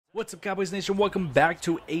What's up, Cowboys Nation? Welcome back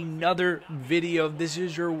to another video. This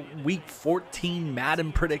is your Week 14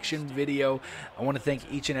 Madden prediction video. I want to thank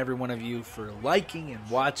each and every one of you for liking and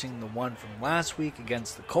watching the one from last week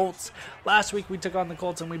against the Colts. Last week we took on the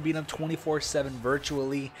Colts and we beat them 24-7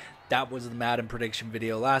 virtually. That was the Madden prediction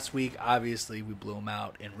video last week. Obviously, we blew them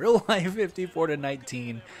out in real life,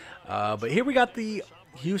 54-19. But here we got the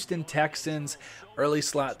Houston Texans, early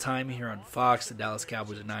slot time here on Fox. The Dallas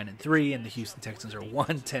Cowboys are 9-3, and the Houston Texans are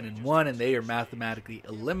 10-1, and they are mathematically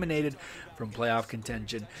eliminated from playoff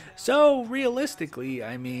contention. So realistically,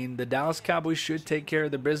 I mean, the Dallas Cowboys should take care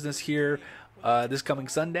of their business here this coming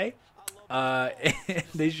Sunday.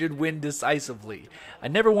 They should win decisively. I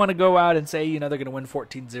never want to go out and say, they're going to win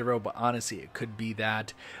 14-0, but honestly, it could be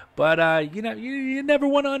that. But, you never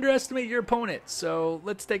want to underestimate your opponent. So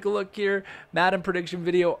let's take a look here. Madden prediction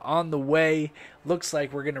video on the way. Looks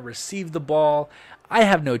like we're going to receive the ball. I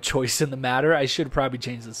have no choice in the matter. I should probably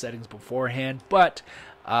change the settings beforehand, but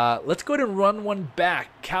let's go ahead and run one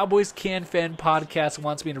back. Cowboys Can Fan Podcast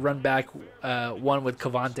wants me to run back one with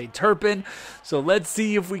Cavante Turpin. So let's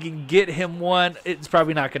see if we can get him one. It's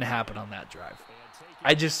probably not going to happen on that drive.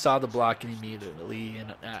 I just saw the blocking immediately,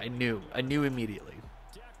 and I knew immediately.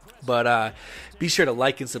 But be sure to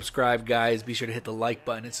like and subscribe, guys. Be sure to hit the like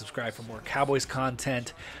button and subscribe for more Cowboys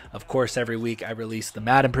content. Of course, every week I release the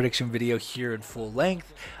Madden prediction video here in full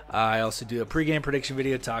length. I also do a pregame prediction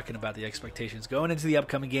video talking about the expectations going into the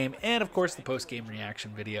upcoming game, and of course the postgame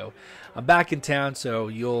reaction video. I'm back in town, so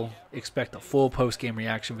you'll expect a full postgame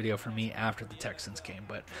reaction video from me after the Texans game.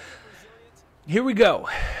 But here we go.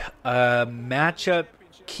 Matchup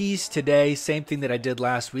keys today, same thing that I did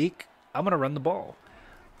last week. I'm going to run the ball.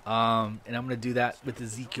 And I'm going to do that with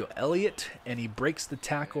Ezekiel Elliott, and he breaks the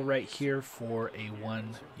tackle right here for a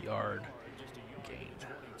 1-yard gain.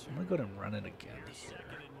 I'm going to go ahead and run it again here.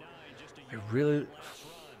 I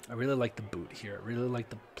really like the boot here. I really like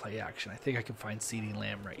the play action. I think I can find CeeDee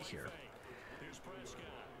Lamb right here.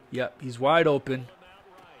 Yep, he's wide open.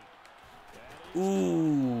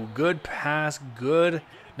 Ooh, good pass, good.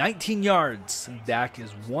 19 yards. Dak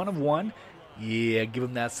is 1 of 1. Yeah, give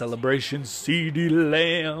him that celebration, CeeDee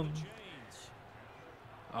Lamb.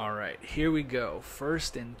 All right, here we go.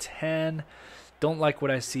 1st and 10. Don't like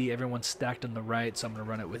what I see. Everyone's stacked on the right, so I'm going to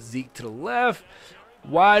run it with Zeke to the left.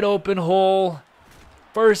 Wide open hole.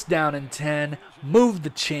 1st down and 10. Move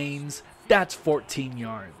the chains. That's 14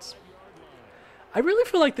 yards. I really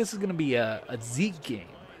feel like this is going to be a Zeke game.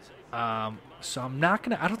 So I'm not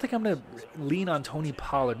going to – I don't think I'm going to lean on Tony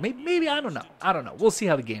Pollard. Maybe I don't know. We'll see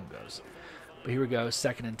how the game goes. But here we go,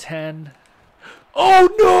 2nd and 10. Oh,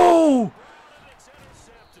 no!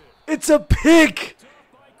 It's a pick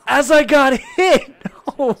as I got hit.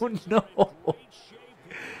 Oh, no.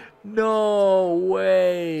 No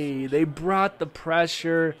way. They brought the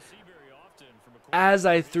pressure as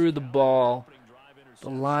I threw the ball.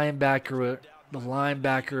 The linebacker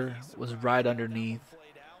was right underneath.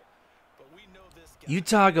 You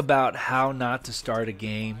talk about how not to start a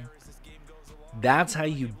game. That's how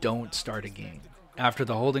you don't start a game. After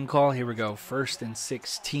the holding call, here we go. 1st and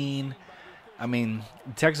 16. I mean,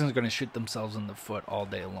 the Texans are going to shoot themselves in the foot all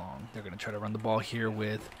day long. They're going to try to run the ball here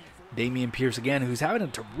with Dameon Pierce again, who's having a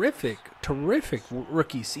terrific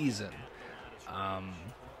rookie season.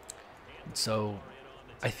 So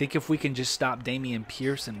I think if we can just stop Dameon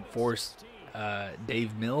Pierce and force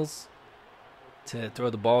Dave Mills to throw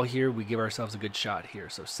the ball here, we give ourselves a good shot here.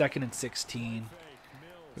 So 2nd and 16.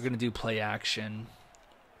 We're going to do play action.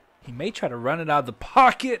 He may try to run it out of the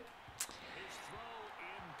pocket.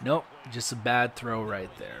 Nope, just a bad throw right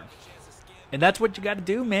there. And that's what you got to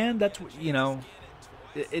do, man. That's what,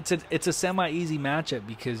 it's a semi-easy matchup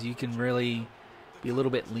because you can really be a little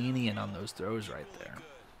bit lenient on those throws right there.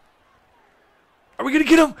 Are we going to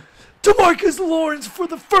get him? DeMarcus Lawrence for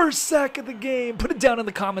the 1st sack of the game. Put it down in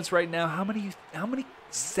the comments right now. How many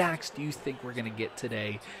sacks do you think we're going to get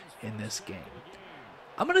today in this game?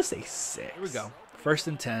 I'm going to say 6. Here we go. 1st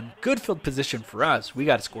and 10. Good field position for us. We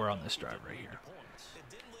got to score on this drive right here.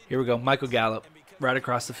 Here we go. Michael Gallup right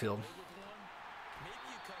across the field.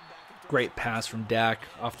 Great pass from Dak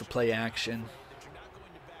off the play action.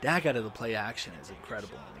 Dak out of the play action is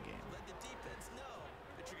incredible in the game.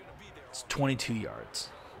 It's 22 yards.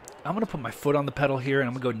 I'm going to put my foot on the pedal here, and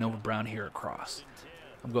I'm going to go Noah Brown here across.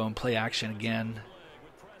 I'm going play action again.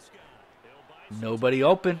 Nobody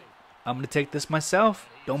open. I'm going to take this myself.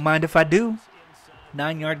 Don't mind if I do.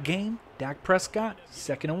 9-yard gain. Dak Prescott,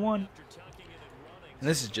 2nd and 1. And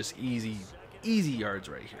this is just easy yards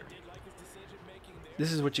right here.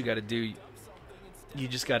 This is what you got to do. You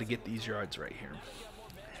just got to get these yards right here.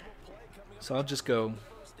 So I'll just go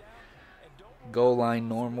Goal line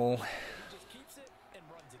normal.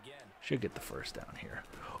 Should get the first down here.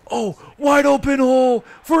 Oh, wide open hole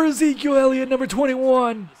for Ezekiel Elliott, number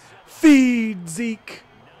 21. Feed Zeke.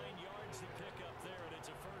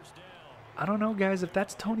 I don't know, guys, if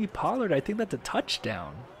that's Tony Pollard, I think that's a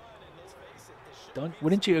touchdown.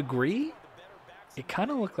 Wouldn't you agree? It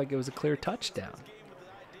kind of looked like it was a clear touchdown.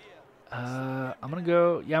 I'm going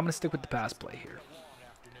to stick with the pass play here.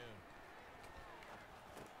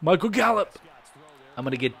 Michael Gallup. I'm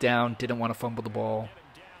going to get down. Didn't want to fumble the ball.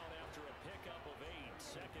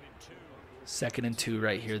 2nd and 2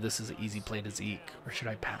 right here. This is an easy play to Zeke. Or should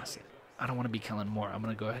I pass it? I don't want to be Kellen Moore. I'm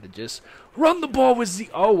going to go ahead and just run the ball with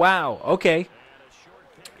Zeke. Oh, wow. Okay.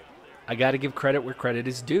 I got to give credit where credit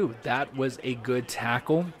is due. That was a good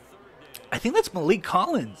tackle. I think that's Malik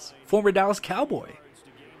Collins, former Dallas Cowboy.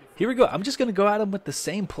 Here we go. I'm just going to go at him with the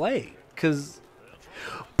same play. Because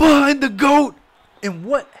behind the GOAT. And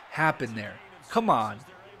what happened there? Come on.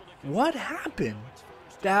 What happened?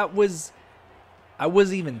 That was... I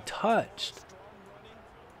wasn't even touched.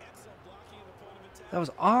 That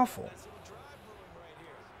was awful.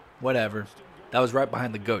 Whatever. That was right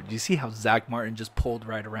behind the GOAT. Do you see how Zach Martin just pulled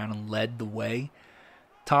right around and led the way?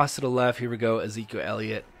 Toss to the left. Here we go. Ezekiel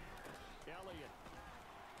Elliott.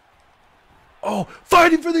 Oh,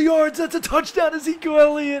 fighting for the yards. That's a touchdown, Ezekiel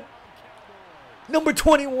Elliott. Number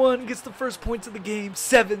 21 gets the first points of the game.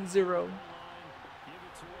 7-0.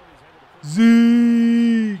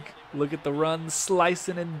 Zeke. Look at the run.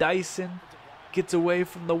 Slicing and dicing. Gets away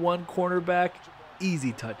from the one cornerback.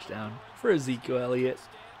 Easy touchdown for Ezekiel Elliott.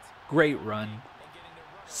 Great run.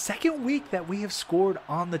 2nd week that we have scored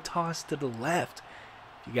on the toss to the left.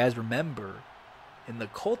 If you guys remember, in the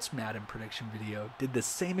Colts Madden prediction video, did the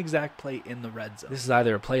same exact play in the red zone. This is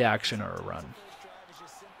either a play action or a run.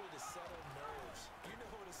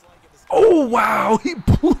 Oh, wow. He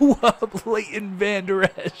blew up Leighton Vander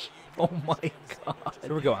Esch. Oh, my God.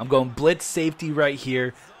 Here we go. I'm going blitz safety right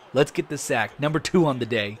here. Let's get the sack. Number 2 on the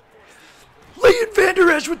day. Leighton Vander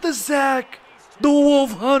Esch with the sack. The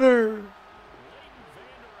Wolf Hunter.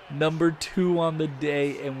 Number 2 on the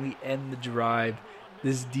day, and we end the drive.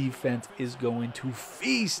 This defense is going to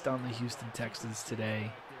feast on the Houston Texans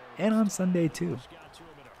today. And on Sunday, too.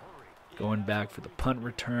 Going back for the punt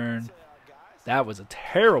return. That was a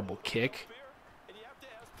terrible kick.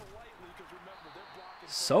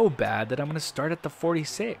 So bad that I'm going to start at the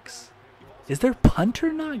 46. Is their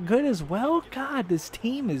punter not good as well? God, this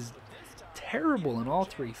team is terrible in all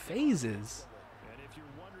 3 phases.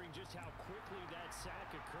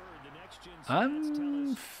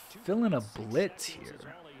 I'm feeling a blitz here.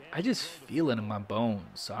 I just feel it in my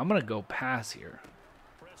bones, so I'm going to go pass here.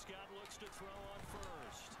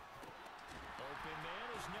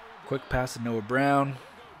 Quick pass to Noah Brown.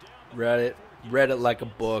 Read it like a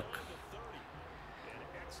book.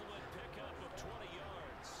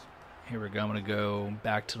 Here we go. I'm going to go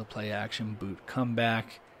back to the play action, boot,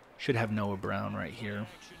 comeback. Should have Noah Brown right here.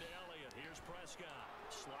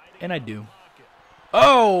 And I do.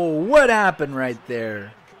 Oh, what happened right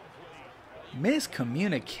there?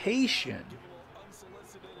 Miscommunication.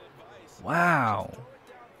 Wow.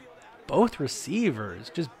 Both receivers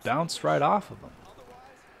just bounced right off of them.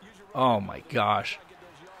 Oh, my gosh.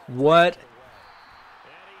 What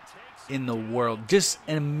in the world? Just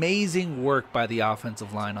an amazing work by the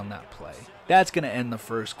offensive line on that play. That's going to end the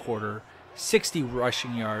first quarter. 60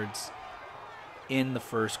 rushing yards in the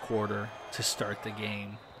first quarter to start the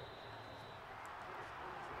game.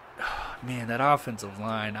 Oh, man, that offensive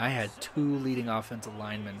line. I had 2 leading offensive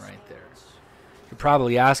linemen right there. You're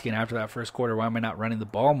probably asking after that first quarter, why am I not running the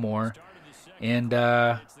ball more? And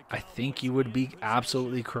I think you would be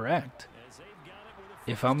absolutely correct.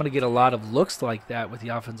 If I'm going to get a lot of looks like that with the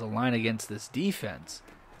offensive line against this defense,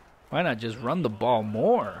 why not just run the ball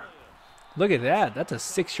more? Look at that. That's a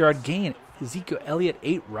 6-yard gain. Ezekiel Elliott,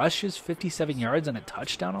 8 rushes, 57 yards, and a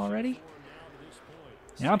touchdown already?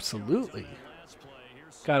 Absolutely.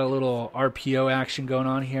 Got a little RPO action going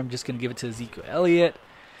on here. I'm just going to give it to Ezekiel Elliott.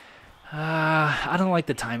 I don't like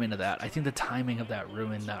the timing of that. I think the timing of that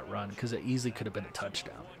ruined that run because it easily could have been a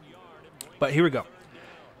touchdown. But here we go.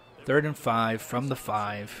 3rd and 5 from the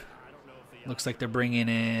 5. Looks like they're bringing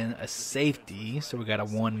in a safety, so we got a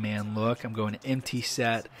one-man look. I'm going empty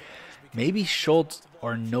set. Maybe Schultz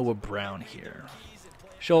or Noah Brown here.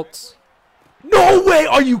 Schultz. No way!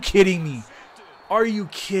 Are you kidding me? Are you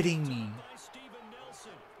kidding me?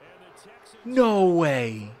 No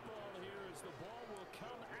way.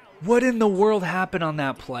 What in the world happened on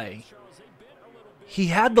that play? He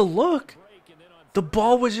had the look. The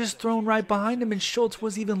ball was just thrown right behind him, and Schultz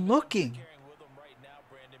wasn't even looking.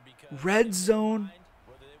 Red zone.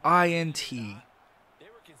 INT.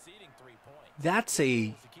 That's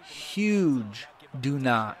a huge do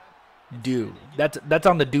not do. That's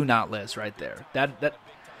on the do not list right there. That.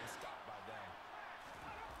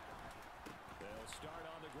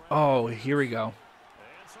 Oh, here we go.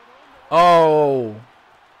 Oh,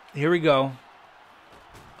 here we go.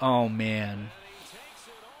 Oh, man.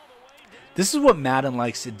 This is what Madden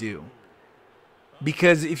likes to do.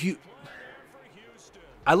 Because if you...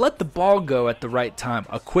 I let the ball go at the right time.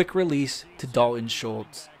 A quick release to Dalton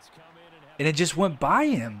Schultz. And it just went by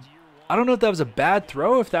him. I don't know if that was a bad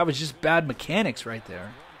throw or if that was just bad mechanics right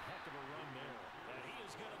there.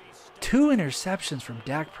 2 interceptions from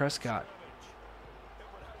Dak Prescott.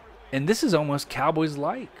 And this is almost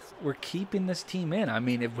Cowboys-like. We're keeping this team in. I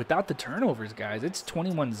mean, if without the turnovers, guys, it's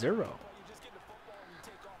 21-0.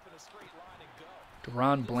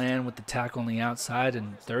 Deron Bland with the tackle on the outside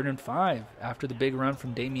and 3rd and 5 after the big run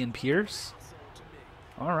from Dameon Pierce.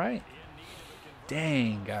 All right.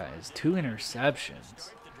 Dang, guys. 2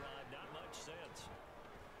 interceptions.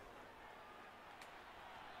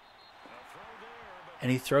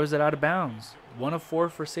 And he throws it out of bounds. 1 of 4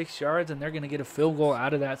 for 6 yards, and they're going to get a field goal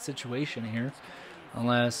out of that situation here.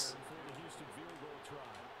 Unless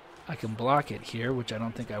I can block it here, which I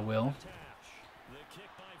don't think I will.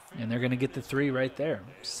 And they're going to get the 3 right there.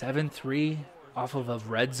 7-3 off of a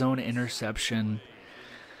red zone interception.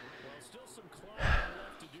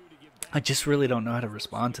 I just really don't know how to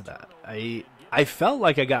respond to that. I felt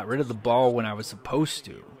like I got rid of the ball when I was supposed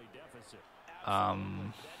to. I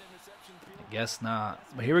guess not.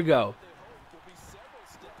 But here we go.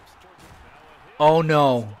 Oh,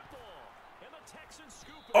 no.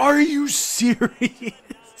 Are you serious?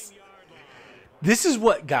 This is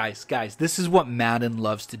what, guys, this is what Madden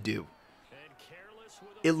loves to do.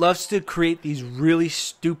 It loves to create these really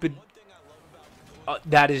stupid...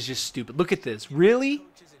 that is just stupid. Look at this. Really?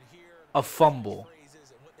 A fumble.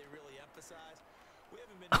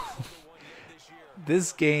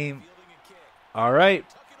 This game... All right.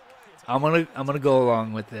 I'm gonna go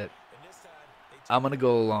along with it. I'm gonna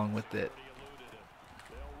go along with it.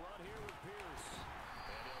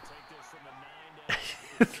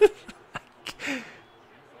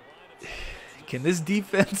 Can this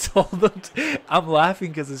defense hold them? I'm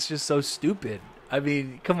laughing because it's just so stupid. I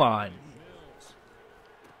mean, come on.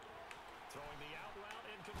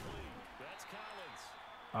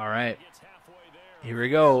 All right. Here we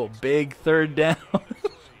go. Big 3rd down.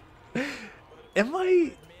 Am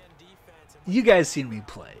I... You guys seen me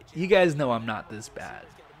play. You guys know I'm not this bad.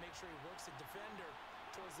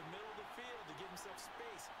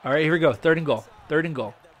 All right, here we go. 3rd and goal. 3rd and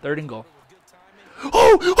goal. 3rd and goal.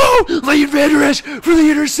 Oh! Leighton Vander Esch for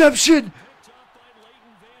the interception.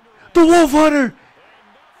 The Wolf Hunter.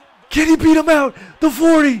 Can he beat him out? The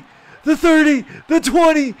 40, the 30, the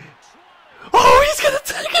 20. Oh, he's going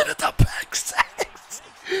to take it at the back 6.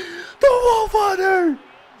 The Wolf Hunter.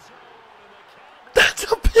 That's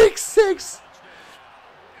a big 6.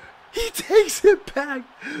 He takes it back.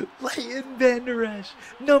 Leighton Vander Esch,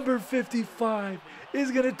 number 55,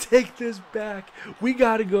 is going to take this back. We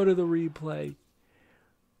got to go to the replay.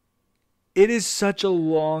 It is such a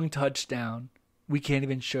long touchdown. We can't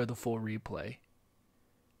even show the full replay.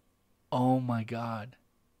 Oh, my God.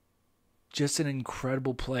 Just an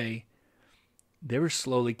incredible play. They were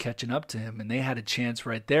slowly catching up to him, and they had a chance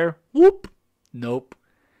right there. Whoop. Nope.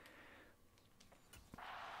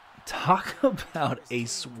 Talk about a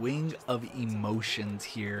swing of emotions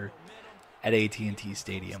here at AT&T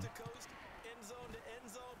Stadium.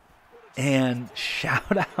 And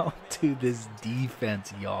shout out to this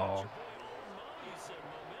defense, y'all.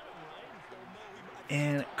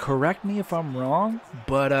 And correct me if I'm wrong,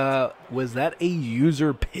 but was that a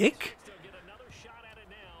user pick?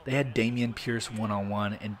 They had Dameon Pierce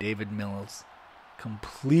one-on-one, and David Mills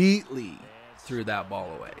completely threw that ball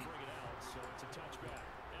away.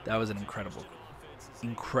 That was an incredible.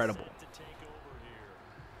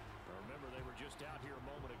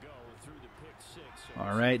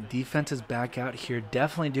 All right, defense is back out here.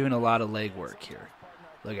 Definitely doing a lot of leg work here.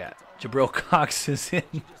 Look at Jabril Cox is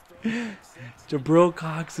in. Jabril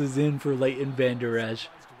Cox is in for Leighton Vander Esch.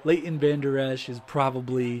 Leighton Vander Esch is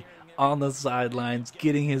probably on the sidelines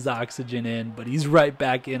getting his oxygen in, but he's right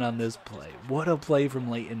back in on this play. What a play from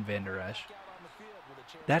Leighton Vander Esch.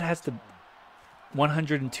 That has to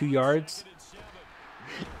 102 yards.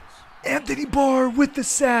 Anthony Barr with the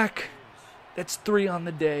sack. That's 3 on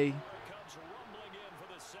the day.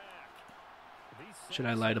 Should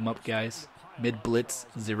I light him up, guys? Mid blitz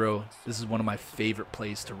 0. This is one of my favorite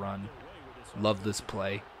plays to run. Love this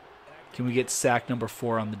play. Can we get sack number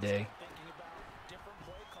 4 on the day?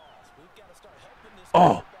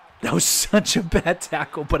 Oh, That was such a bad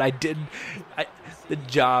tackle, but the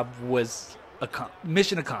job was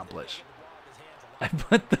mission accomplished. I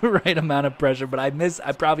put the right amount of pressure, but I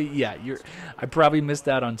probably missed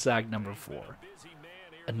out on sack number 4.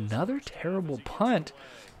 Another terrible punt,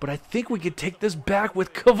 but I think we could take this back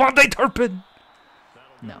with Cavante Turpin.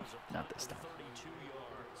 No, not this time.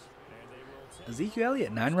 Ezekiel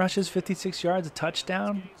Elliott, 9 rushes, 56 yards, a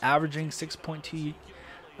touchdown, averaging 6.2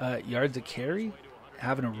 yards a carry.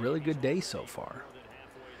 Having a really good day so far.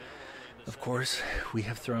 Of course, we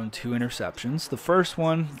have thrown 2 interceptions. The first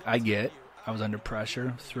one, I was under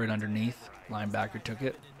pressure, threw it underneath, linebacker took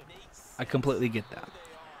it. I completely get that.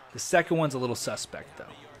 The second one's a little suspect, though.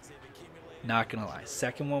 Not going to lie.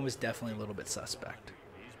 Second one was definitely a little bit suspect.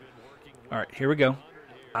 All right, here we go.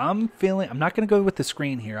 I'm not going to go with the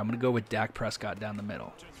screen here. I'm going to go with Dak Prescott down the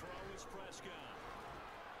middle.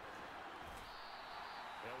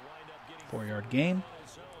 4-yard gain.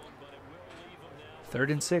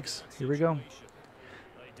 3rd and 6. Here we go.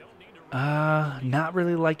 Not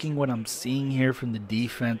really liking what I'm seeing here from the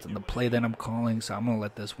defense and the play that I'm calling, so I'm going to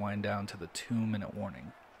let this wind down to the 2-minute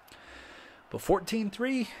warning. But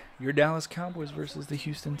 14-3, your Dallas Cowboys versus the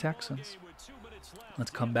Houston Texans.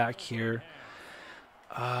 Let's come back here.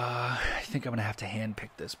 I think I'm going to have to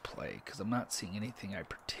handpick this play because I'm not seeing anything I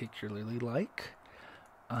particularly like.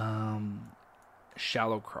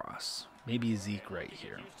 Shallow cross. Maybe Zeke right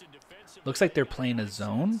here. Looks like they're playing a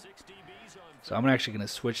zone. So I'm actually going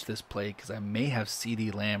to switch this play because I may have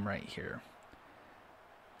CD Lamb right here.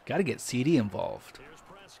 Got to get CD involved.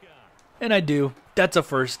 And I do. That's a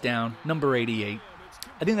first down. Number 88.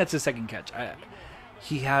 I think that's his second catch.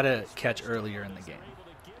 He had a catch earlier in the game.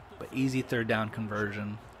 But easy 3rd down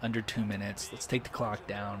conversion. Under 2 minutes. Let's take the clock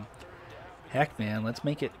down. Heck, man. Let's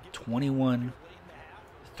make it 21-3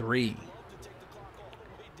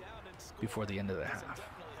 before the end of the half.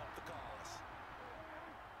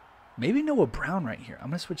 Maybe Noah Brown right here. I'm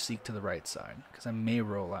going to switch Zeke to the right side because I may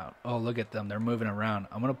roll out. Oh, look at them. They're moving around.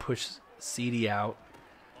 I'm going to push CD out.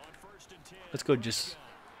 Let's go just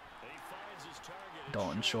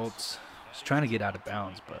Dalton Schultz. Just trying to get out of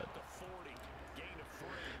bounds, but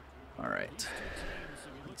all right.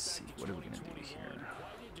 Let's see. What are we going to do here?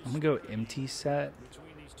 I'm going to go empty set.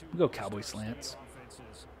 I'm going to go Cowboy slants.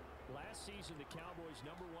 Last season, the Cowboys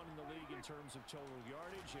 #1 in the league in terms of total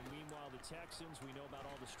yardage, and meanwhile, the Texans, we know about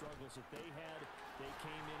all the struggles that they had. They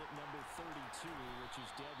came in at number 32, which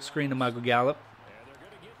is dead. Screen to Michael Gallup.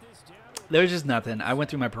 There's just nothing. I went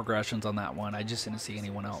through my progressions on that one. I just didn't see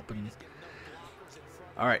anyone open.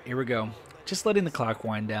 All right, here we go. Just letting the clock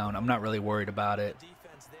wind down. I'm not really worried about it.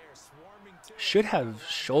 Should have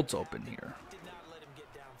Schultz open here.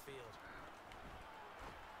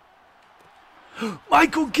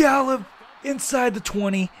 Michael Gallup inside the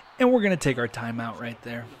 20, and we're going to take our timeout right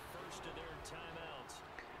there.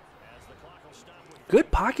 Good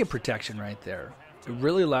pocket protection right there. It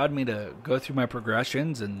really allowed me to go through my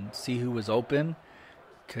progressions and see who was open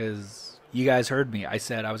because you guys heard me. I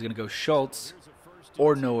said I was going to go Schultz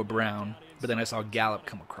or Noah Brown, but then I saw Gallup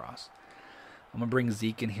come across. I'm going to bring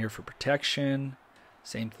Zeke in here for protection.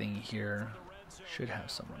 Same thing here. Should have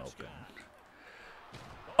someone open.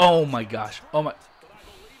 Oh, my gosh. Oh, my.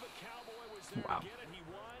 Wow.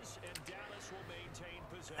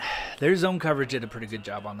 Their zone coverage did a pretty good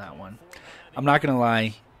job on that one. I'm not going to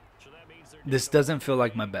lie. This doesn't feel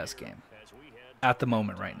like my best game at the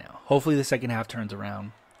moment right now. Hopefully the second half turns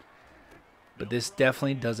around. But this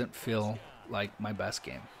definitely doesn't feel like my best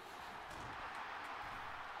game.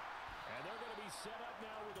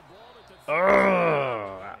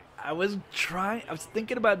 Oh, I was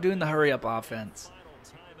thinking about doing the hurry up offense.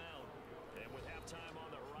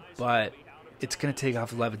 But it's going to take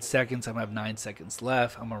off 11 seconds. I'm going to have 9 seconds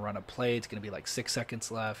left. I'm going to run a play. It's going to be like 6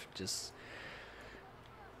 seconds left.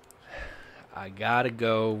 I got to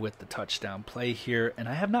go with the touchdown play here. And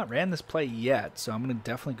I have not ran this play yet, so I'm going to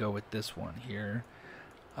definitely go with this one here.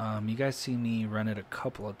 You guys see me run it a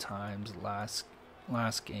couple of times last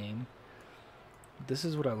game. This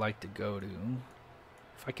is what I like to go to.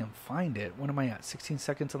 If I can find it. What am I at? 16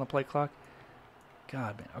 seconds on the play clock?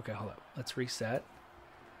 God, man. Okay, hold up. Let's reset.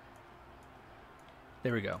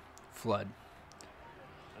 There we go. Flood.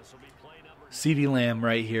 CeeDee Lamb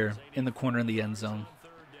right here in the corner in the end zone.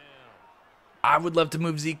 I would love to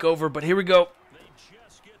move Zeke over, but here we go.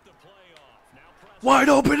 Wide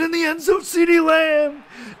open in the end zone, CeeDee Lamb.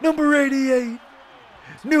 Number 88.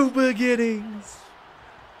 New beginnings.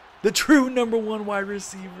 The true #1 wide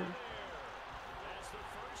receiver.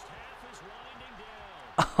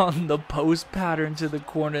 On the post pattern to the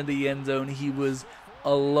corner of the end zone, he was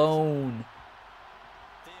alone.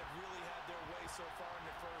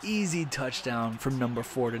 Easy touchdown from number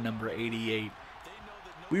 4 to number 88.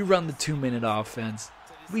 We run the 2-minute offense.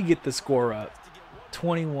 We get the score up.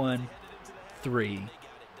 21-3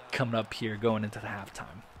 coming up here going into the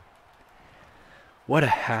halftime. What a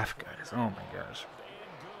half, guys. Oh, my gosh.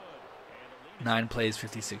 9 plays,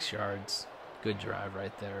 56 yards. Good drive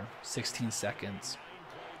right there. 16 seconds.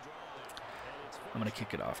 I'm going to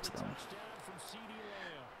kick it off to them.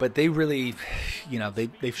 But they really,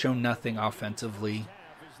 they've shown nothing offensively.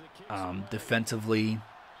 Defensively,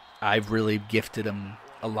 I've really gifted them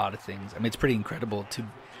a lot of things. I mean, it's pretty incredible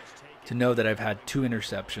to know that I've had 2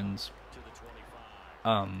 interceptions.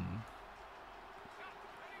 And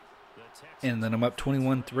then I'm up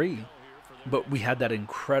 21-3. But we had that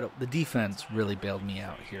incredible... The defense really bailed me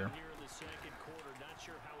out here.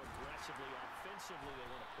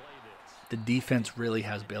 The defense really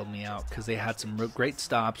has bailed me out because they had some great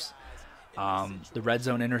stops. The red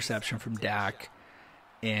zone interception from Dak.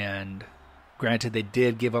 And granted, they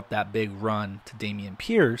did give up that big run to Dameon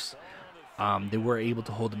Pierce. They were able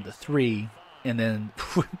to hold him to 3. And then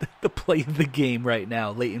the play of the game right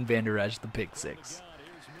now, Leighton Vander Esch, the pick 6.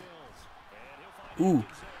 Ooh.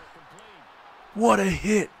 What a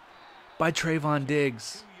hit by Trayvon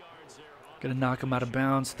Diggs. Going to knock him out of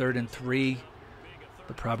bounds. 3rd and 3.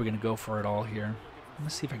 They're probably going to go for it all here. Let me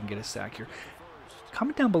see if I can get a sack here.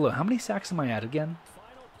 Comment down below. How many sacks am I at again?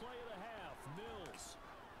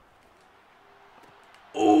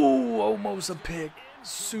 Oh, almost a pick.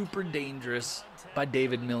 Super dangerous by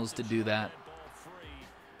David Mills to do that.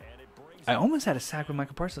 I almost had a sack with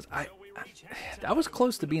Michael Parsons. That was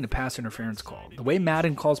close to being a pass interference call. The way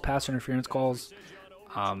Madden calls pass interference calls,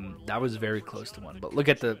 that was very close to one. But look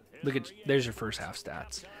at there's your first half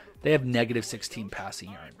stats. They have negative 16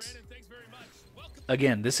 passing yards.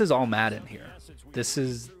 Again, this is all Madden here. This.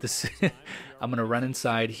 I'm gonna run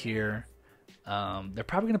inside here. They're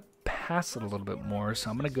probably gonna pass it a little bit more,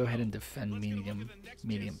 so I'm gonna go ahead and defend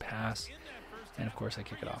medium pass, and of course I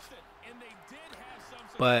kick it off.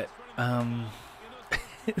 But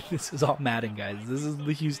this is all Madden, guys. This is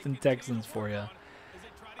the Houston Texans for you,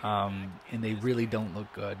 and they really don't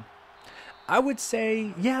look good. I would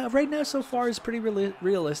say, yeah, right now so far is pretty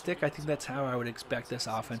realistic. I think that's how I would expect this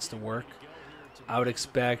offense to work. I would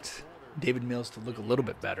expect David Mills to look a little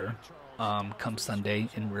bit better come Sunday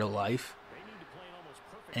in real life.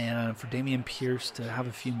 And for Dameon Pierce to have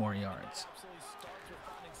a few more yards.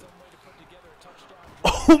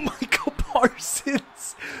 Oh, Michael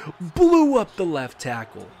Parsons blew up the left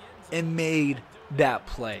tackle and made that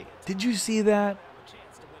play. Did you see that?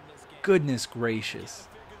 Goodness gracious.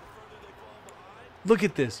 Look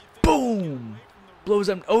at this. Boom. Blows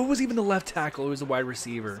up. Oh, it was even the left tackle. It was the wide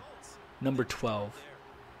receiver. Number 12.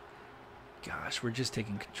 Gosh, we're just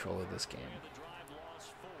taking control of this game.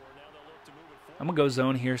 I'm going to go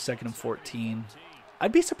zone here, 2nd and 14.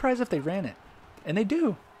 I'd be surprised if they ran it. And they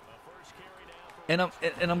do. And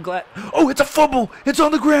I'm glad. Oh, it's a fumble. It's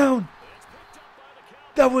on the ground.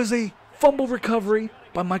 That was a fumble recovery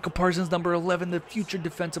by Michael Parsons, number 11, the future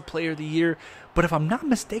Defensive Player of the Year. But if I'm not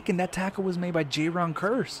mistaken, that tackle was made by Jaron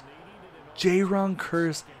Kearse. Jaron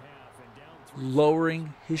Kearse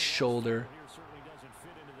lowering his shoulder,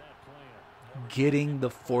 getting the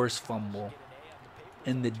forced fumble.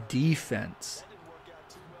 And the defense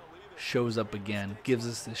shows up again, gives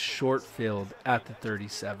us this short field at the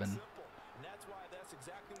 37.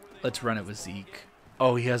 Let's run it with Zeke.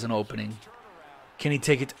 Oh, he has an opening. Can he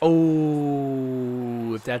take it?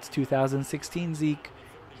 Oh, if that's 2016 Zeke,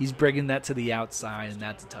 he's bringing that to the outside, and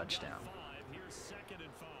that's a touchdown.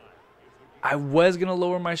 I was going to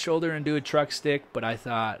lower my shoulder and do a truck stick, but I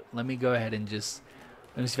thought, let me go ahead and let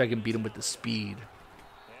me see if I can beat him with the speed.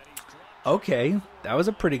 Okay, that was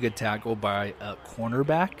a pretty good tackle by a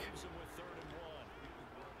cornerback.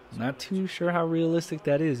 Not too sure how realistic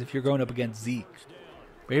that is if you're going up against Zeke.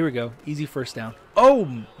 But here we go. Easy first down.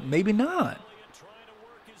 Oh, maybe not.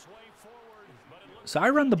 So I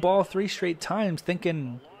run the ball 3 straight times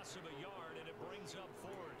thinking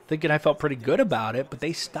I felt pretty good about it, but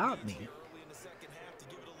they stopped me.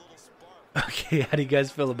 Okay, how do you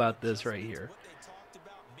guys feel about this right here?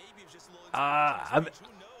 I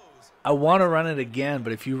want to run it again,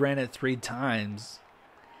 but if you ran it 3 times...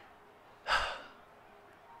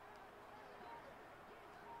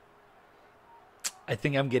 I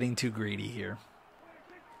think I'm getting too greedy here.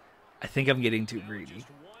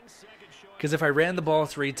 Because if I ran the ball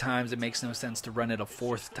 3 times, it makes no sense to run it a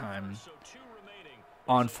 4th time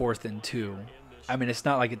on 4th and 2. I mean, it's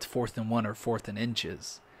not like it's 4th and 1 or 4th and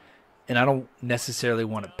inches. And I don't necessarily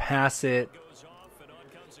want to pass it.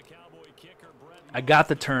 I got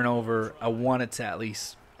the turnover. I wanted to at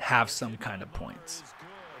least have some kind of points.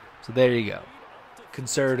 So there you go.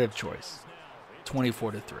 Conservative choice.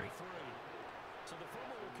 24-3.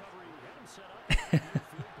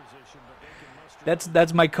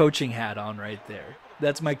 That's my coaching hat on right there.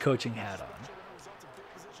 That's my coaching hat on.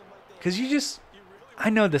 Because you just... I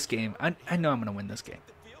know this game. I know I'm going to win this game.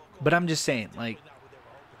 But I'm just saying, like...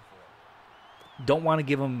 Don't want to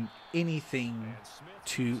give them anything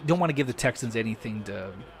to... Don't want to give the Texans anything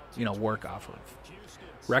to, work off of.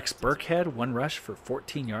 Rex Burkhead, 1 rush for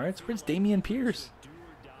 14 yards. Where's Dameon Pierce?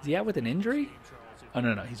 Is he out with an injury? Oh,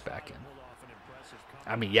 no, he's back in.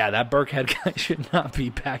 I mean, yeah, that Burkhead guy should not be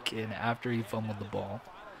back in after he fumbled the ball.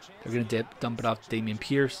 They're going to dump it off to Dameon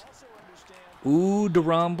Pierce. Ooh,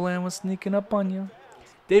 DaRon Bland was sneaking up on you.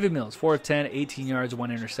 David Mills, 4 of 10, 18 yards,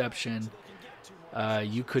 1 interception.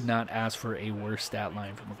 You could not ask for a worse stat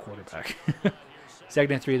line from a quarterback.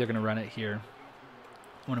 2nd and 3, they're going to run it here.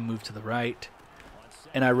 I want to move to the right.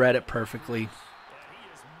 And I read it perfectly.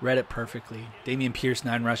 Dameon Pierce,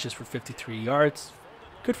 9 rushes for 53 yards.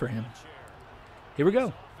 Good for him. Here we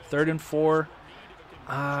go. 3rd and 4.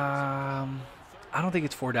 I don't think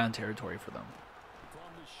it's 4 down territory for them.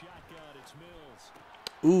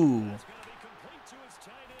 Ooh.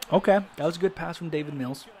 Okay, that was a good pass from David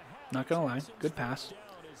Mills. Not gonna lie, good pass.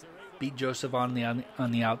 Beat Joseph on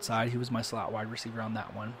the outside. He was my slot wide receiver on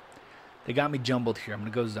that one. They got me jumbled here. I'm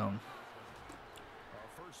gonna go zone.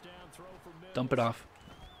 Dump it off.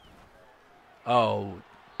 Oh,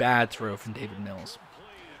 bad throw from David Mills.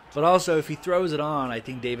 But also, if he throws it on, I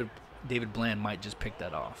think David Bland might just pick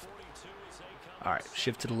that off. All right,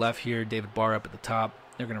 shift to the left here. David Barr up at the top.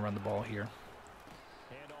 They're going to run the ball here.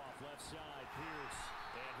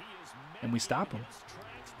 And we stop him.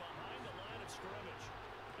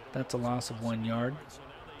 That's a loss of 1 yard.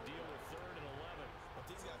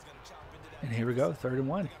 And here we go, 3rd and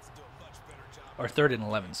 1. Or 3rd and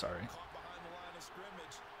 11, sorry.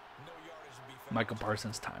 Michael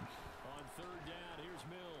Parsons' time.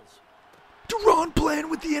 DaRon Bland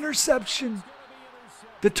with the interception.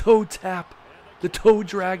 The toe tap. The toe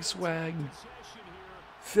drag swag.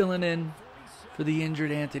 Filling in for the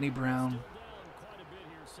injured Anthony Brown.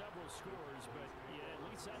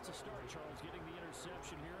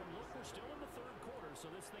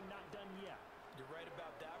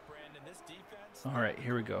 All right,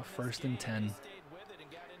 here we go. 1st and 10.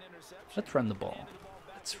 Let's run the ball.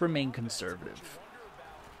 Let's remain conservative.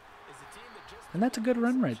 And that's a good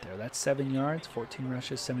run right there. That's 7 yards, 14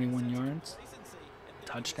 rushes, 71 yards.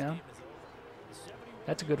 Touchdown.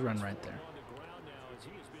 That's a good run right there.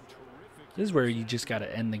 This is where you just got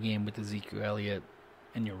to end the game with Ezekiel Elliott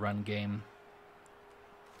in your run game.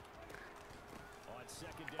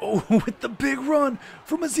 Oh, with the big run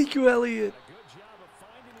from Ezekiel Elliott.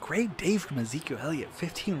 Great day from Ezekiel Elliott.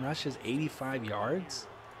 15 rushes, 85 yards.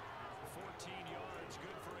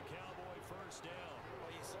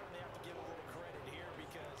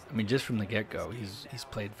 I mean, just from the get-go, he's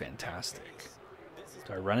played fantastic.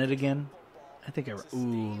 Do I run it again? I think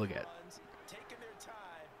ooh, look at.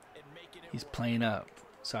 He's playing up.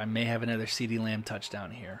 So I may have another CeeDee Lamb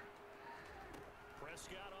touchdown here.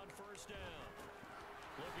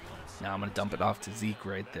 Now I'm going to dump it off to Zeke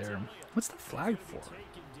right there. What's the flag for?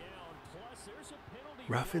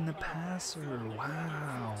 Roughing the passer.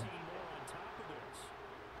 Wow.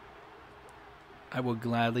 I will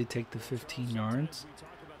gladly take the 15 yards.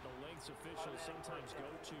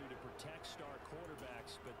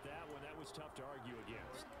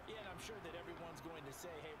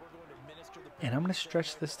 And I'm going to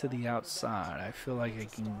stretch this to the outside. I feel like I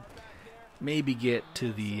can maybe get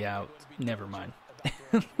to the out. Never mind.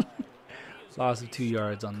 Loss of 2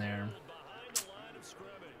 yards on there.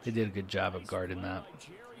 They did a good job of guarding that,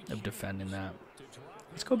 of defending that.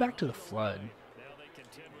 Let's go back to the flood.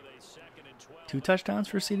 2 touchdowns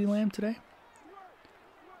for CeeDee Lamb today?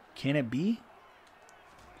 Can it be?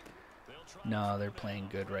 No, they're playing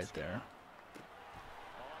good right there.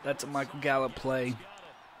 That's a Michael Gallup play.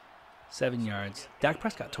 7 yards. Dak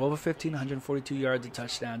Prescott, 12 of 15, 142 yards, a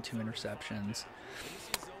touchdown, 2 interceptions.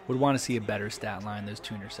 Would want to see a better stat line. Those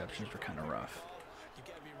 2 interceptions were kind of rough.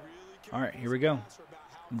 All right, here we go.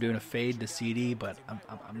 I'm doing a fade to CD, but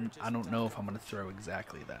I don't know if I'm going to throw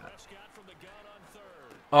exactly that.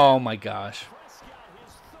 Oh, my gosh.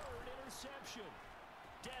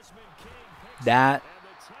 That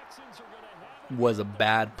was a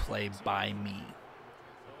bad play by me.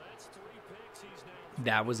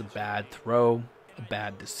 That was a bad throw, a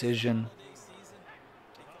bad decision.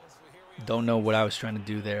 Don't know what I was trying to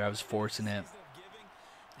do there. I was forcing it.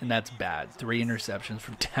 And that's bad. 3 interceptions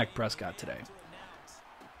from Dak Prescott today.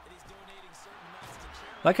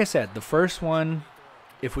 Like I said, the first one,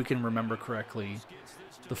 if we can remember correctly,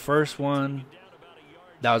 The first one,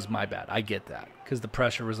 that was my bad. I get that because the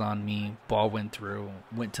pressure was on me. Ball went through,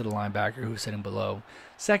 went to the linebacker who was sitting below.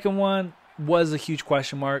 Second one was a huge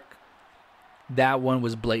question mark. That one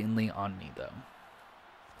was blatantly on me, though.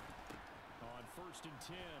 On 1st and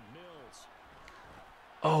 10, Mills.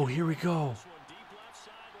 Oh, here we go.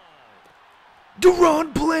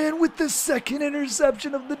 Deron Bland with the second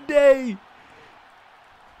interception of the day.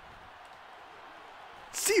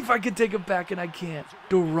 See if I can take it back, and I can't.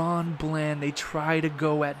 Deron Bland. They try to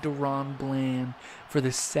go at Deron Bland for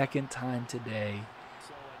the second time today.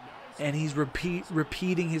 And he's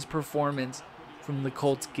repeating his performance from the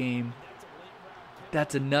Colts game.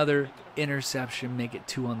 That's another interception. Make it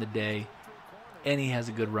 2 on the day. And he has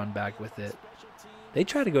a good run back with it. They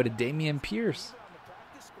try to go to Dameon Pierce.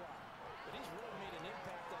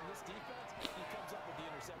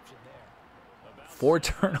 4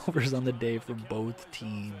 turnovers on the day for both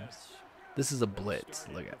teams. This is a blitz.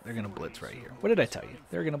 Look at, they're going to blitz right here. What did I tell you?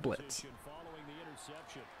 They're going to blitz.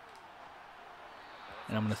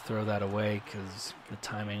 And I'm going to throw that away because the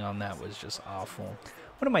timing on that was just awful.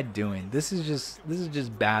 What am I doing? This is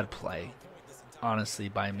just bad play, honestly,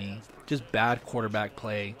 by me. Just bad quarterback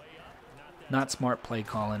play. Not smart play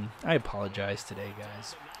calling. I apologize today,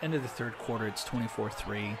 guys. End of the third quarter, it's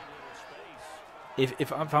 24-3.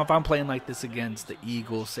 If I'm playing like this against the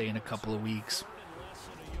Eagles, say in a couple of weeks,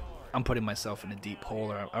 I'm putting myself in a deep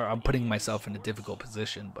hole, or I'm putting myself in a difficult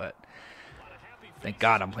position. But thank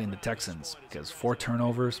God I'm playing the Texans, because 4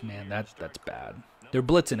 turnovers, man, that's bad. They're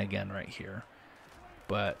blitzing again right here,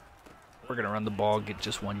 but we're gonna run the ball, get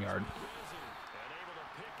just 1 yard.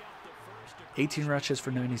 18 rushes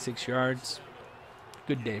for 96 yards.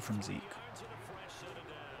 Good day from Zeke.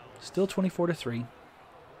 Still 24-3.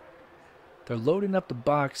 They're loading up the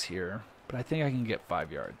box here, but I think I can get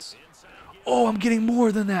 5 yards. Oh, I'm getting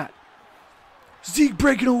more than that. Zeke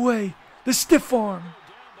breaking away. The stiff arm.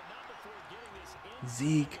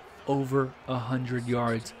 Zeke over 100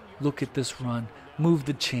 yards. Look at this run. Move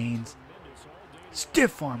the chains.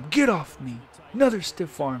 Stiff arm. Get off me. Another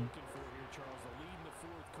stiff arm.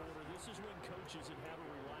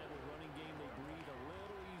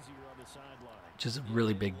 Just a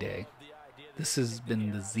really big day. This has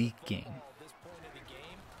been the Zeke game.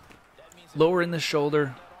 Lower in the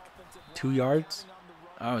shoulder. 2 yards?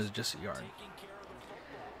 Oh, it was just a yard.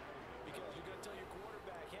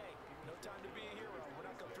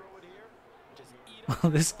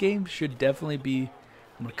 Well, this game should definitely be...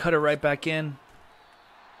 I'm going to cut it right back in.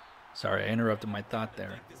 Sorry, I interrupted my thought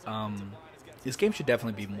there. This game should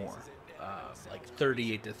definitely be more. Like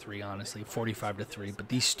 38-3, honestly, 45-3. But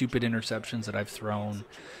these stupid interceptions that I've thrown,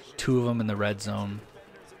 2 of them in the red zone,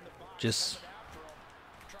 just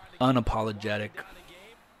unapologetic.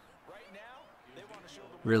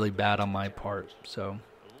 Really bad on my part. So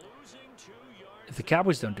if the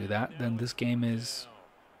Cowboys don't do that, then this game is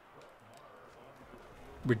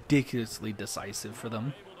ridiculously decisive for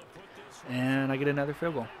them. And I get another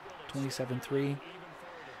field goal. 27-3.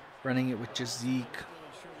 Running it with just Zeke.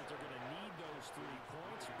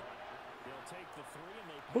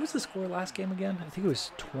 What was the score last game again? I think it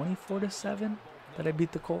was 24-7 that I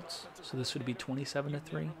beat the Colts. So this would be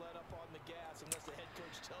 27-3.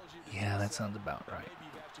 Yeah, that sounds about right.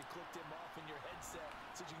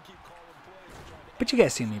 But you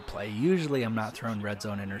guys see me play. Usually I'm not throwing red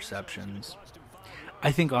zone interceptions.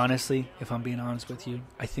 I think, honestly, if I'm being honest with you,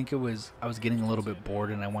 I think I was getting a little bit bored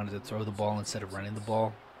and I wanted to throw the ball instead of running the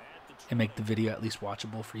ball and make the video at least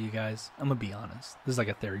watchable for you guys. I'm going to be honest. This is like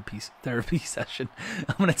a therapy session.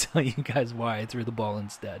 I'm going to tell you guys why I threw the ball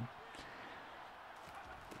instead.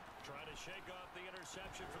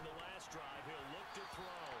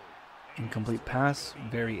 Incomplete pass,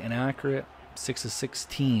 very inaccurate. 6 of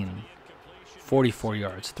 16, 44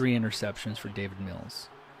 yards, 3 interceptions for David Mills.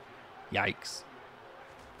 Yikes.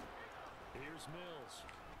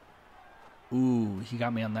 Ooh, he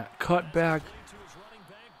got me on that cutback.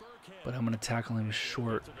 But I'm going to tackle him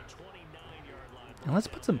short. And let's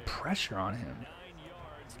put some pressure on him.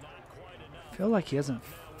 I feel like he hasn't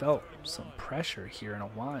felt some pressure here in a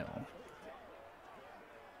while.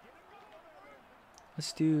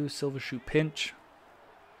 Let's do silver shoe pinch.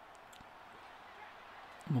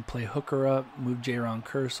 I'm going to play hooker up, move Jaron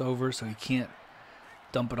Curse over so he can't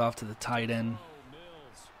dump it off to the tight end.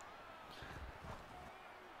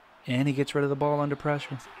 And he gets rid of the ball under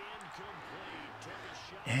pressure.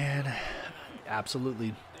 And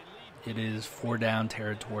absolutely, it is 4 down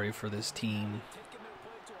territory for this team.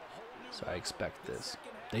 So I expect this.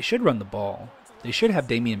 They should run the ball. They should have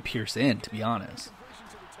Dameon Pierce in, to be honest.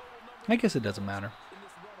 I guess it doesn't matter.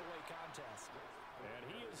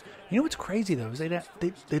 You know what's crazy, though, is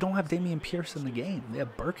they don't have Damian Pierce in the game. They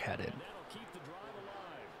have Burkhead in.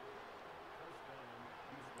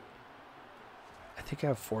 I think I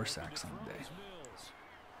have 4 sacks on the day.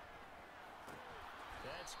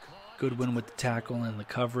 Goodwin with the tackle and the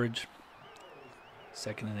coverage.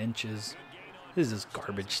 2nd and inches. This is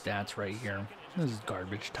garbage stats right here. This is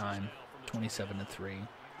garbage time. 27-3.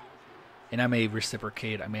 And I may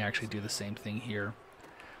reciprocate. I may actually do the same thing here.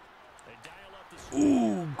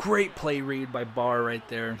 Ooh, great play read by Barr right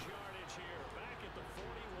there.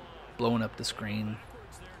 Blowing up the screen.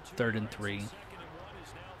 3rd and 3.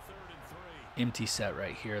 Empty set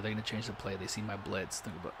right here. They're going to change the play. They see my blitz.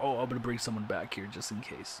 Think about, oh, I'm going to bring someone back here just in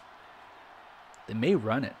case. They may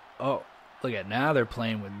run it. Oh, look at now they're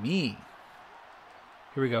playing with me.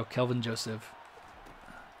 Here we go. Kelvin Joseph.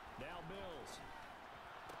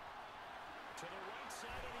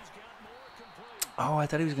 Oh, I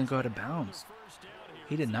thought he was going to go out of bounds.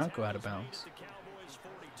 He did not go out of bounds.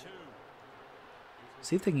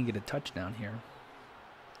 See if they can get a touchdown here.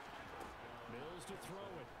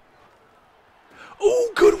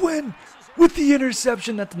 Oh, Goodwin with the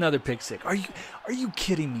interception. That's another pick six. Are you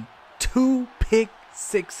kidding me? 2 pick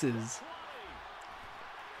sixes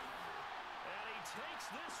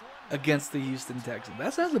against the Houston Texans.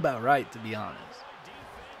 That sounds about right, to be honest.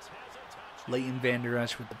 Leighton Vander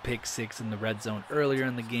Esch with the pick 6 in the red zone earlier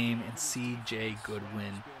in the game, and C.J.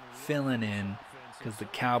 Goodwin filling in because the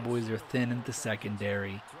Cowboys are thin in the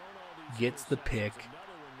secondary. Gets the pick,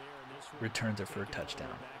 returns it for a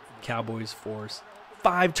touchdown. Cowboys force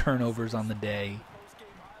 5 turnovers on the day.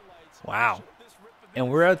 Wow. And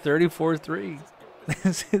we're at 34-3.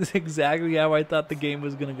 This is exactly how I thought the game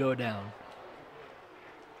was going to go down.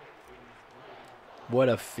 What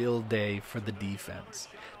a field day for the defense.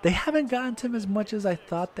 They haven't gotten to him as much as I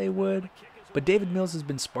thought they would, but David Mills has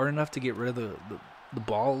been smart enough to get rid of the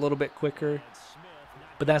ball a little bit quicker.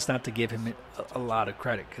 But that's not to give him a lot of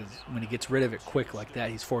credit, because when he gets rid of it quick like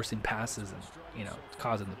that, he's forcing passes and, you know,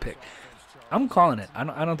 causing the pick. I'm calling it.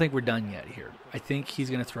 I don't think we're done yet here. I think he's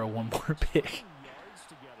going to throw one more pick.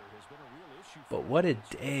 But what a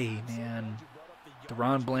day, man.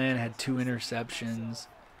 Deron Bland had 2 interceptions.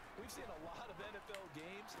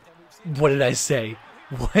 What did I say?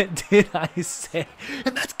 What did I say?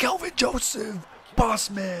 And that's Kelvin Joseph, boss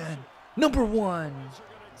man, #1.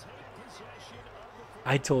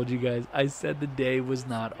 I told you guys. I said the day was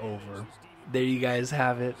not over. There you guys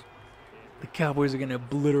have it. The Cowboys are going to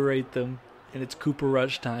obliterate them, and it's Cooper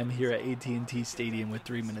Rush time here at AT&T Stadium with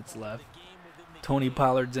 3 minutes left. Tony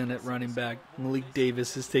Pollard's in at running back. Malik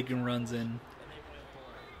Davis is taking runs in.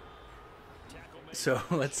 So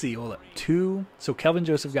let's see. Hold up. 2. So Kelvin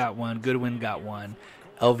Joseph got 1. Goodwin got 1.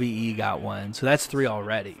 LVE got 1. So that's 3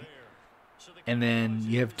 already. And then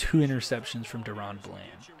you have 2 interceptions from Deron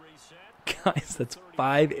Bland. Guys, that's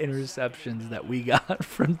 5 interceptions that we got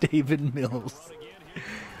from David Mills.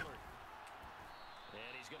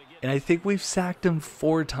 And I think we've sacked him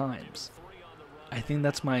 4 times. I think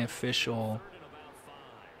that's my official.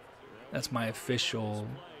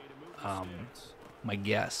 My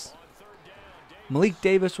guess. Malik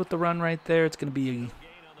Davis with the run right there. It's going to be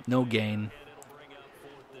no gain.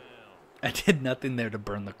 I did nothing there to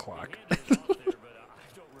burn the clock.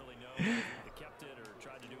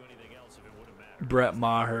 Brett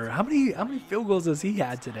Maher. How many field goals has he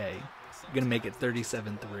had today? Going to make it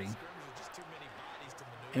 37-3.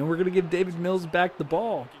 And we're going to give David Mills back the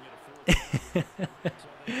ball.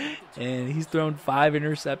 And he's thrown 5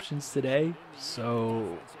 interceptions today.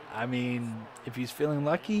 So, I mean, if he's feeling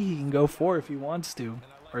lucky, he can go 4 if he wants to.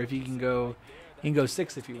 Or if he can go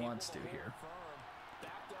 6 if he wants to here.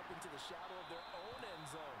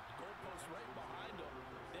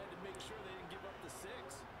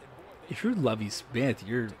 If you're Lovie Smith,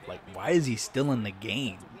 you're like, why is he still in the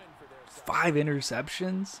game? 5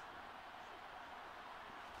 interceptions?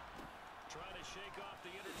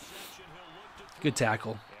 Good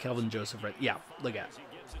tackle. Kelvin Joseph, right? Yeah, look at it.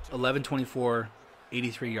 11-24,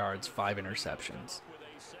 83 yards, 5 interceptions.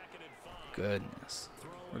 Goodness.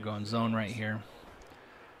 We're going zone right here.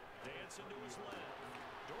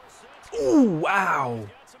 Ooh, wow.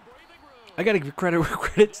 I got to give credit where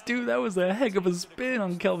credit's due. That was a heck of a spin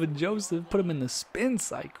on Kelvin Joseph. Put him in the spin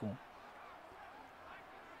cycle.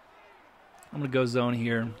 I'm going to go zone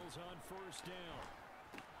here.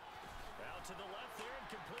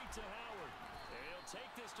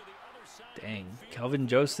 Dang, Kelvin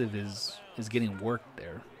Joseph is getting worked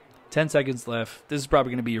there. 10 seconds left. This is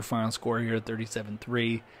probably going to be your final score here,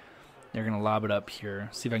 37-3. They're going to lob it up here.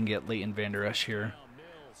 See if I can get Leighton Vander Esch here.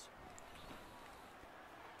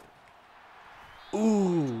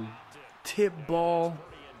 Ooh, tip ball.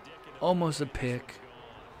 Almost a pick.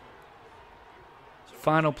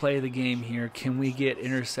 Final play of the game here. Can we get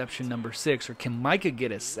interception number 6, or can Micah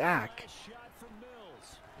get a sack?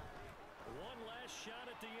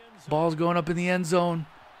 Ball's going up in the end zone.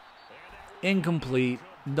 Incomplete.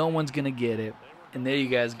 No one's going to get it. And there you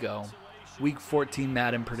guys go. Week 14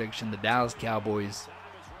 Madden prediction. The Dallas Cowboys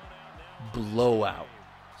blowout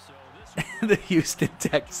the Houston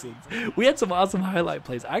Texans. We had some awesome highlight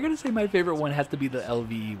plays. I got to say my favorite one has to be the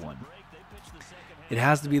LVE one. It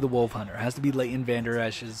has to be the Wolf Hunter. It has to be Leighton Vander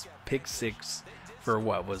Esch's pick 6 for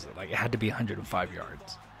what was it? Like, it had to be 105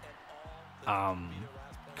 yards.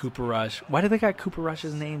 Cooper Rush. Why did they got Cooper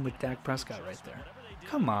Rush's name with Dak Prescott right there?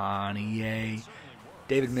 Come on, EA.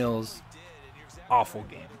 David Mills, awful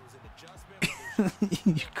game.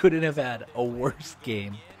 You couldn't have had a worse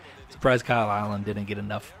game. Surprised Kyle Allen didn't get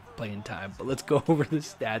enough playing time. But let's go over the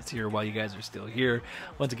stats here while you guys are still here.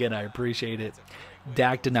 Once again, I appreciate it.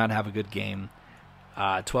 Dak did not have a good game.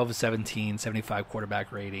 12 of 17, 75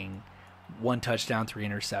 quarterback rating, 1 touchdown, 3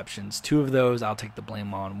 interceptions. 2 of those, I'll take the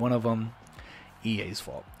blame on. One of them, EA's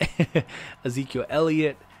fault. Ezekiel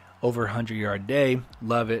Elliott, over 100-yard day.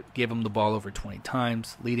 Love it. Gave him the ball over 20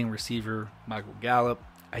 times. Leading receiver, Michael Gallup.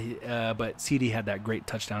 But CD had that great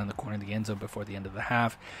touchdown in the corner of the end zone before the end of the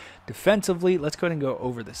half. Defensively, let's go ahead and go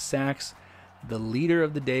over the sacks. The leader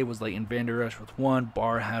of the day was Leighton Vander Esch with 1.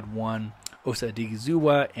 Barr had 1. Osa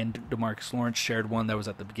Odighizuwa and DeMarcus Lawrence shared 1. That was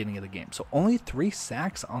at the beginning of the game. So only 3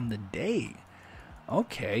 sacks on the day.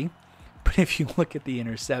 Okay. But if you look at the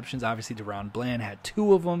interceptions, obviously Deron Bland had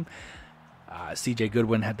 2 of them. CJ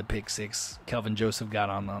Goodwin had the pick 6. Kelvin Joseph got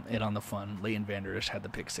on the fun. Leighton Vander Esch had the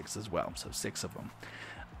pick 6 as well. So 6 of them.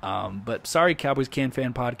 But sorry, Cowboys Can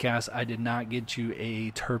Fan Podcast. I did not get you a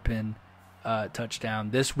Turpin touchdown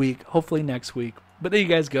this week. Hopefully next week. But there you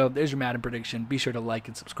guys go. There's your Madden prediction. Be sure to like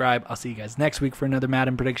and subscribe. I'll see you guys next week for another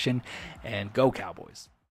Madden prediction. And go Cowboys.